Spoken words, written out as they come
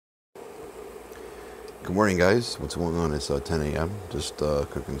Good morning, guys. What's going on? It's 10 a.m. Just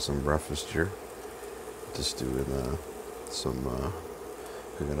cooking some breakfast here. Just doing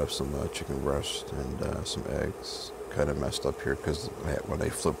cooking up some chicken breast and some eggs. Kind of messed up here because when I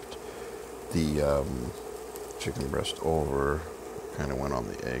flipped the chicken breast over, kind of went on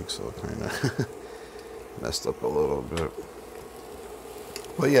the egg, so it kind of messed up a little bit.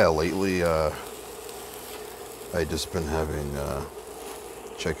 But yeah, lately I just been having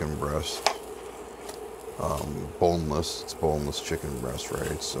chicken breast. Boneless. It's boneless chicken breast,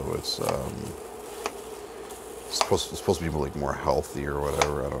 right? So it's supposed to be like more healthy or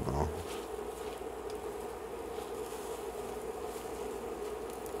whatever. I don't know.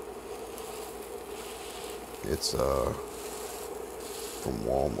 It's from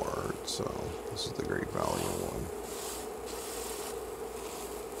Walmart, so this is the Great Value one.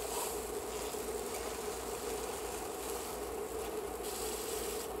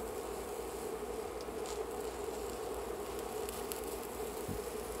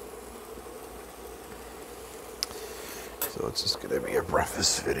 So it's just gonna be a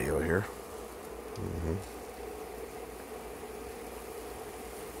breakfast video here.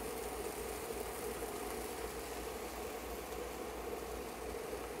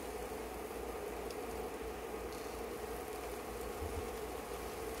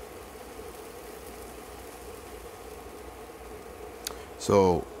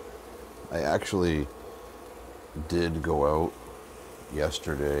 So I actually did go out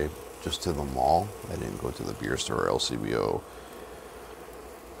yesterday just to the mall. I didn't go to the beer store or LCBO.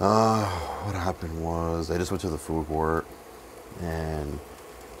 What happened was I just went to the food court and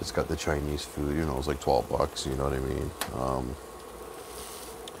just got the Chinese food. You know, it was like $12. You know what I mean?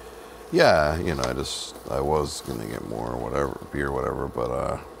 Yeah, you know, I was gonna get more, whatever, beer, whatever,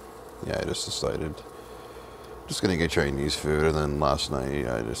 but yeah, I just decided just gonna get Chinese food. And then last night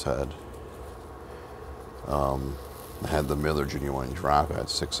I just had I had the Miller Genuine Draft. I had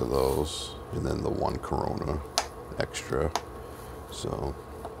 6 of those, and then the 1 Corona extra. So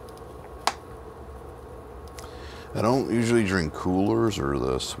I don't usually drink coolers or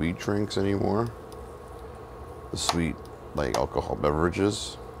the sweet drinks anymore. The sweet, like, alcohol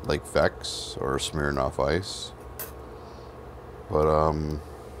beverages, like Vex or Smirnoff Ice. But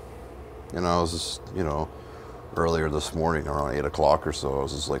you know, I was just, you know, earlier this morning around 8 o'clock or so, I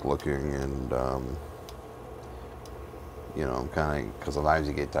was just like looking, and you know, I'm kind of, because sometimes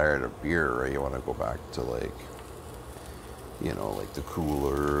you get tired of beer, right? You want to go back to, like, you know, like the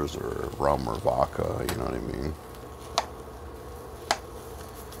coolers or rum or vodka, you know what I mean?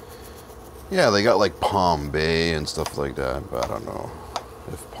 Yeah, they got like Palm Bay and stuff like that, but I don't know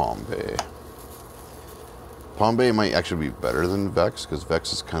if Palm Bay might actually be better than Vex, because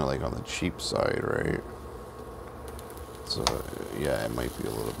Vex is kind of like on the cheap side, right? So yeah, it might be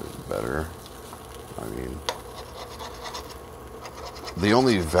a little bit better. I mean, the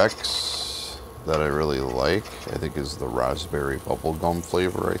only Vex that I really like, I think, is the raspberry bubblegum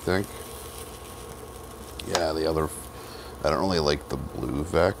flavor, I think. Yeah, the other, I don't really like the blue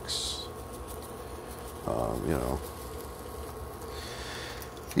Vex. You know.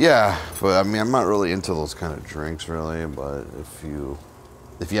 Yeah, but I mean, I'm not really into those kind of drinks, really, but if you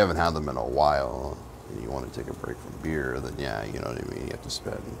haven't had them in a while and you want to take a break from beer, then yeah, you know what I mean, you have to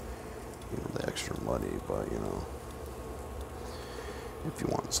spend, you know, the extra money, but, you know, if you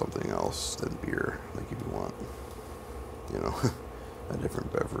want something else than beer, like if you want, you know, a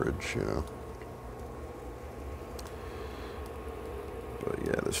different beverage, you know. But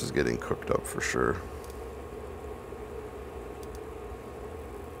yeah, this is getting cooked up for sure.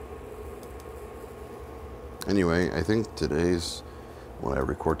 Anyway, I think when I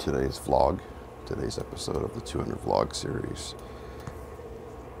record today's episode of the 200 vlog series,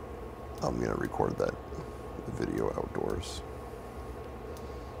 I'm going to record that video outdoors.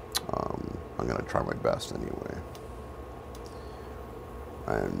 I'm going to try my best anyway.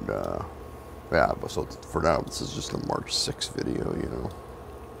 And, yeah, but so for now, this is just a March 6th video, you know.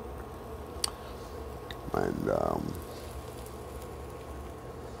 And,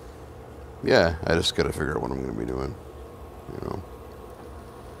 yeah, I just got to figure out what I'm going to be doing, you know.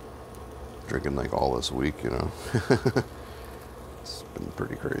 Drinking like all this week, you know. It's been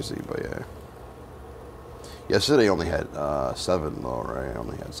pretty crazy, but yeah. Yesterday I only had 7 though, right? I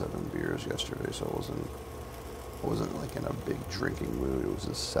only had 7 beers yesterday, so I wasn't like in a big drinking mood. It was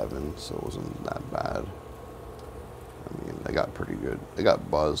just 7, so it wasn't that bad. I mean, I got pretty good. I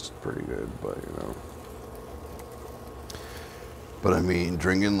got buzzed pretty good, but you know. But I mean,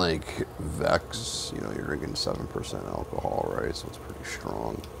 drinking like Vex, you know, you're drinking 7% alcohol, right? So it's pretty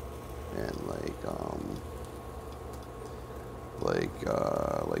strong. And like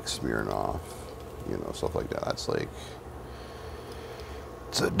Smirnoff, you know, stuff like that. That's like,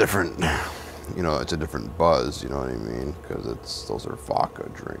 it's a different, you know, it's a different buzz, you know what I mean? Because those are vodka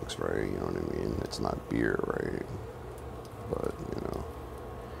drinks, right? You know what I mean? It's not beer, right? But, you know,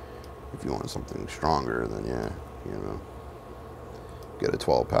 if you want something stronger, then yeah, you know, get a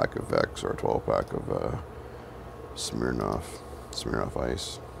 12-pack of Vex or a 12-pack of Smirnoff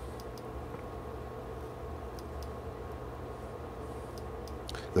Ice.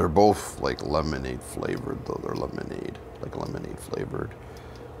 They're both like lemonade flavored, though. They're like lemonade flavored.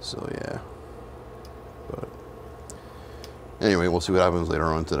 So yeah. But anyway, we'll see what happens later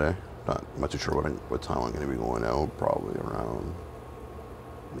on today. Not too sure what time I'm going to be going out. Probably around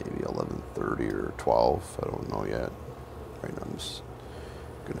maybe 11:30 or 12. I don't know yet. Right now I'm just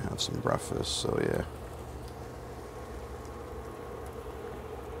going to have some breakfast. So yeah.